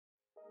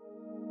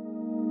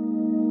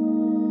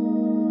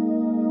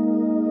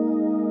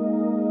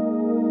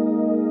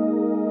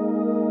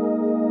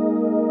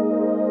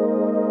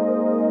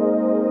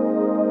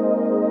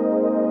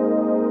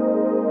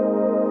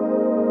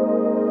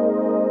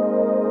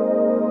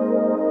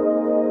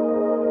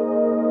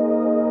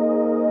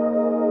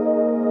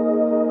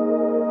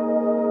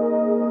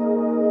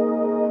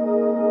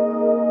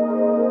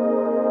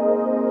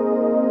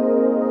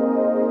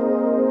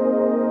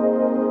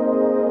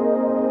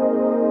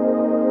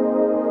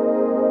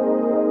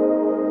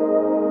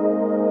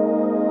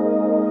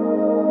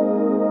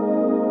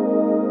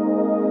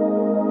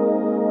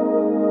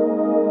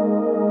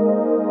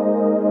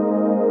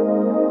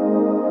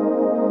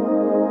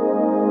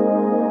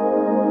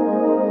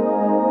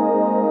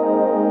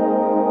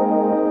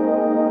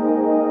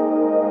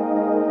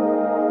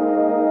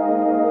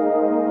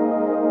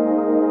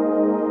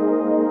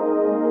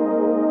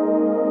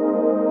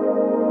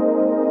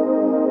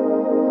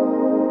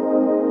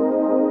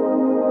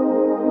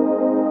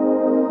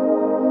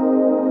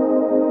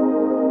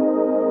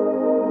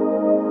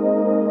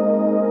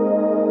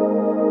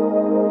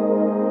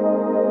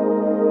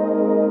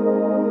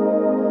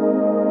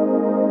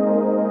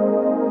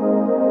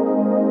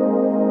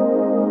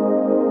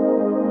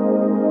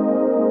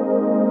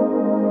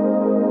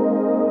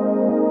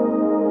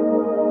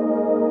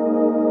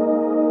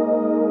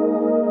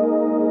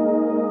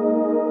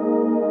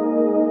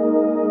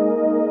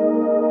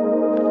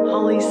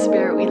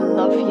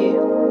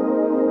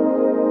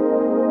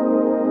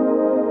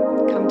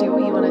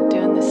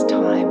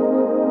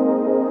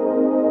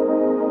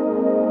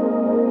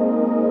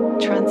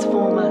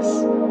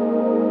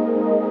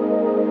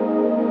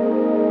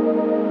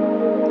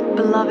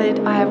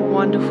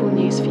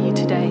news for you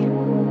today.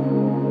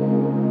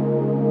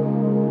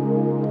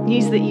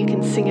 News that you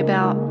can sing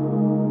about,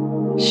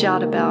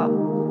 shout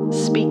about,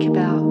 speak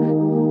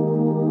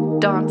about,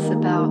 dance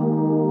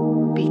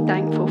about, be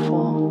thankful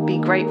for, be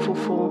grateful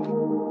for.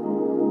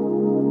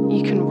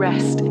 You can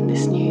rest in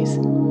this news.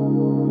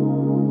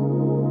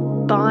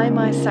 By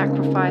my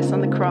sacrifice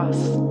on the cross,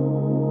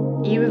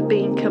 you have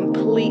been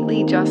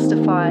completely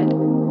justified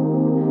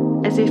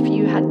as if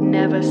you had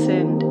never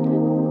sinned.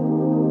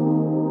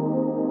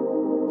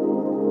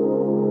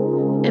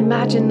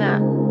 Imagine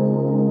that.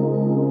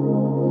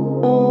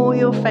 All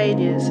your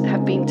failures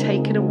have been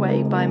taken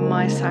away by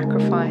my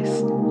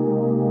sacrifice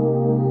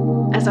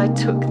as I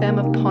took them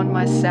upon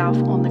myself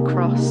on the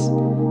cross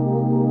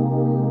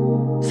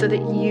so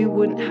that you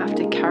wouldn't have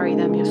to carry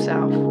them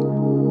yourself.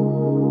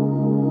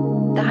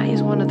 That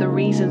is one of the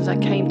reasons I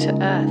came to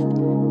earth.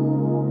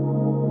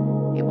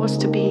 It was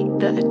to be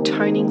the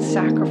atoning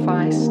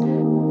sacrifice,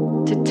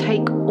 to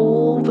take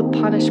all the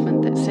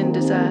punishment that sin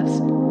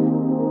deserves,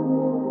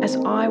 as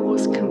I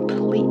was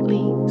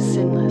completely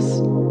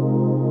sinless.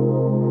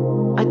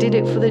 I did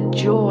it for the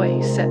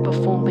joy set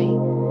before me.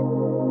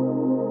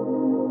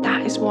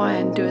 That is why I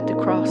endured the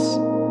cross.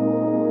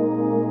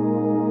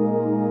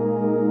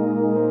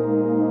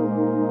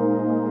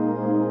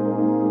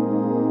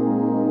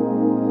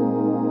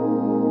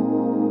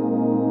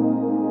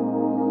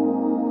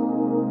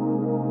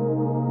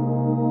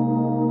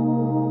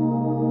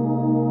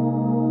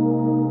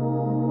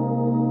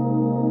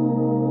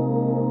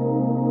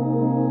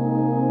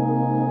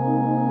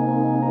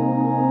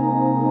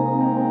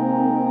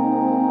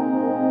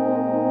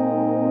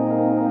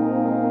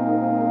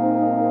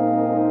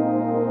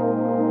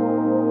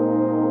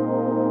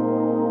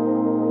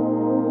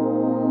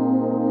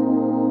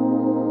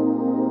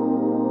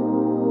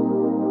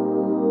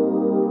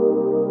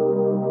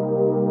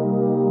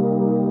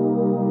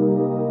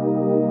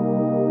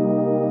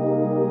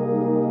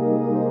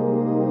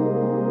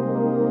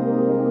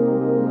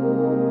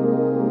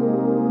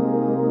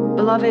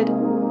 Beloved,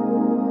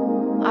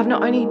 I've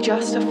not only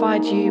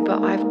justified you,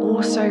 but I've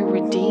also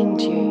redeemed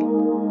you.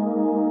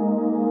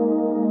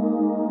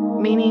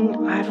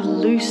 Meaning I've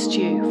loosed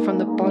you from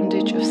the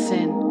bondage of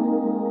sin.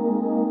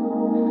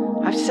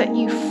 I've set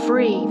you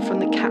free from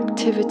the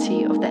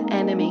captivity of the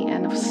enemy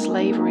and of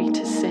slavery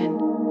to sin.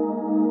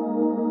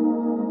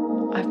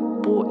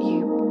 I've bought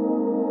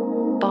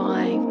you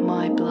by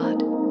my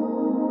blood.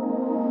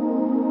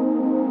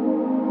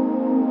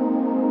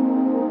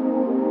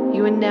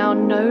 You are now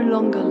no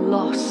longer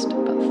lost,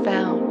 but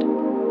found.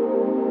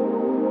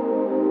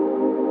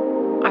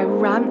 I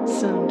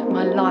ransomed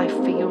my life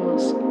for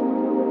yours,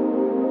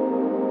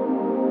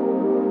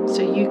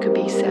 so you could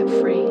be set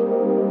free.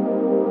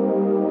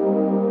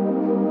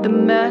 The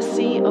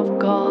mercy of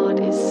God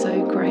is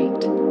so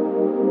great.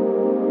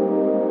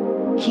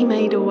 He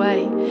made a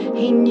way.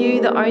 He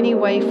knew the only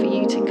way for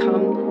you to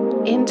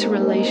come into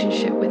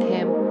relationship with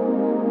Him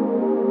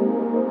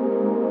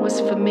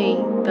was for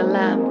me, the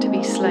Lamb, to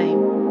be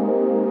slain.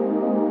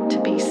 To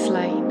be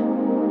slain,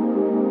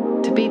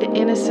 to be the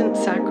innocent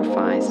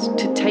sacrifice,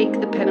 to take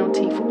the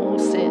penalty for all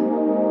sin,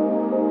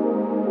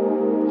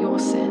 your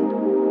sin.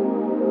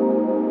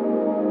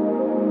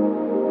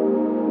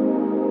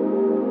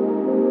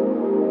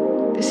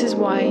 This is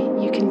why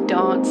you can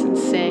dance and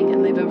sing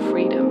and live in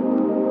freedom,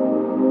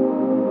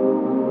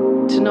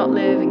 to not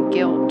live in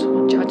guilt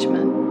or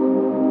judgment,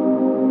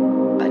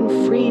 but in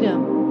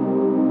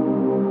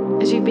freedom,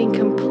 as you've been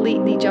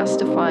completely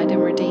justified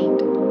and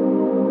redeemed.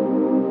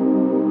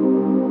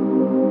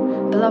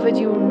 Beloved,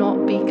 you will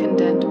not be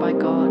condemned by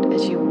God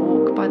as you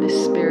walk by the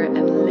Spirit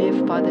and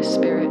live by the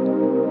Spirit.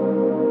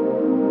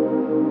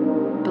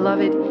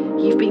 Beloved,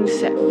 you've been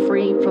set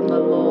free from the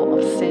law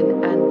of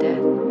sin and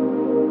death.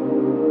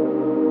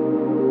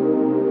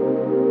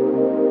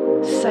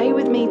 Say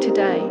with me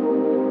today,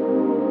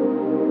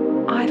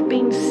 I've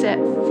been set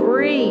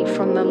free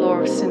from the law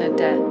of sin and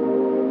death.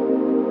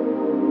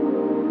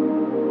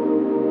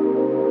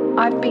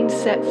 I've been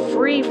set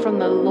free from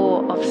the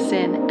law of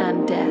sin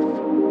and death.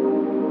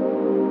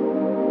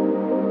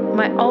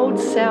 My old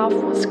self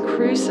was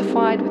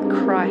crucified with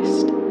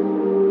Christ.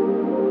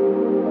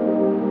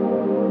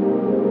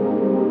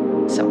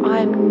 So I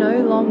am no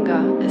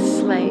longer a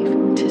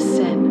slave to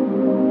sin.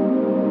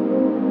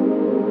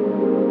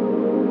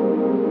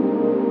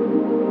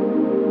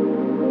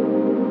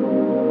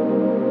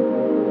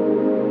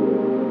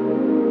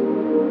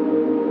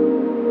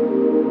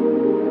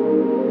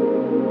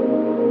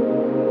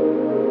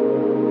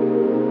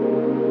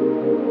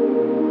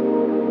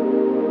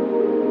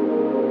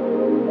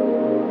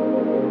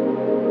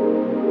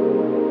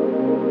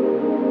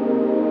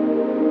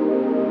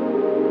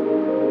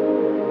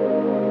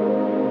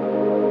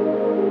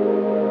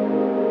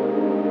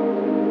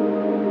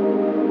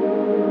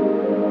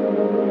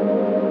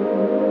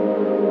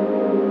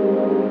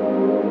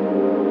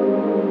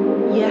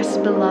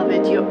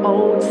 Beloved, your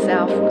old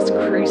self was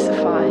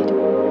crucified.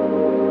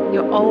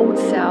 Your old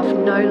self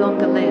no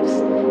longer lives.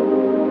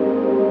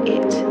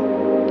 It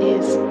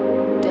is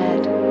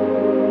dead.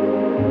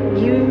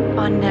 You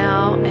are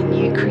now a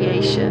new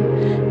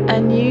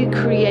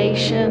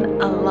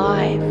creation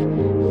alive,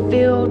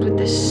 filled with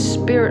the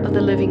Spirit of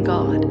the living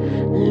God,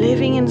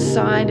 living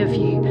inside of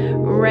you,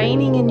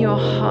 reigning in your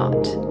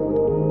heart.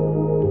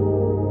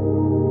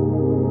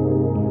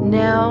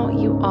 Now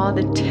you are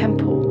the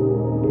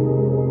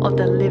temple of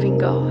the living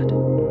God.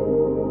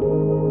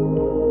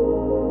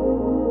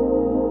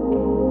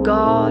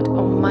 God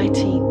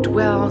Almighty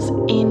dwells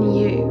in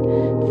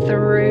you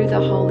through the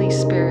Holy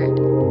Spirit.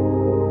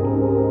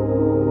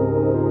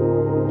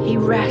 He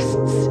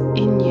rests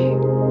in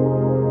you,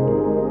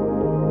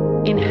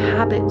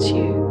 inhabits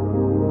you,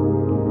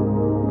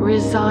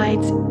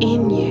 resides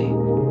in you.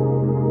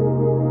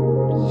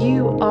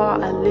 You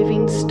are a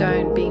living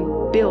stone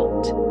being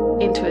built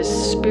into a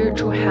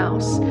spiritual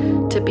house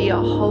to be a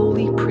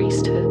holy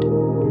priesthood,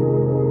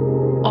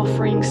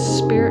 offering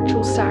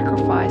spiritual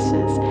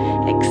sacrifices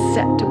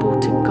acceptable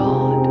to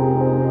God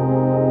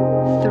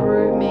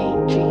through me,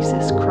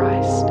 Jesus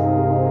Christ.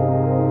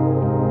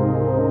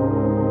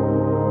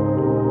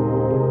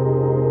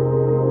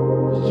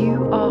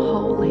 You are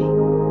holy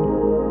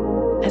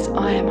as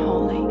I am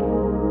holy.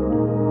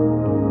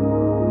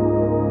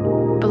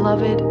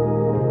 Beloved,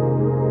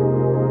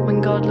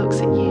 when God looks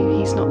at you,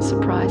 He's not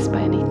surprised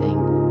by anything.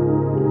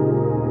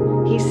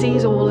 He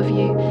sees all of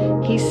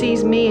you. He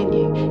sees me in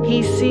you.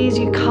 He sees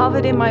you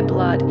covered in my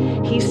blood.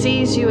 He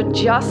sees you are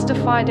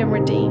justified and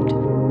redeemed.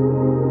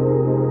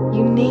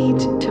 You need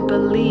to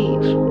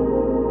believe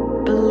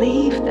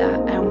that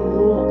and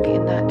walk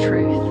in that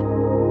truth.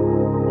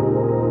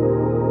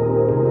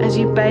 As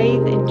you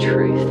bathe in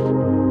truth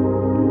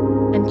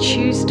and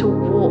choose to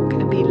walk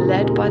and be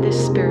led by the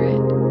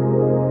Spirit,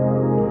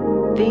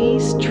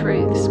 these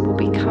truths will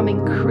become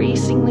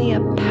increasingly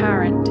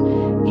apparent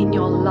in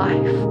your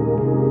life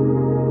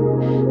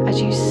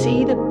as you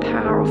see the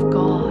power of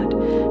God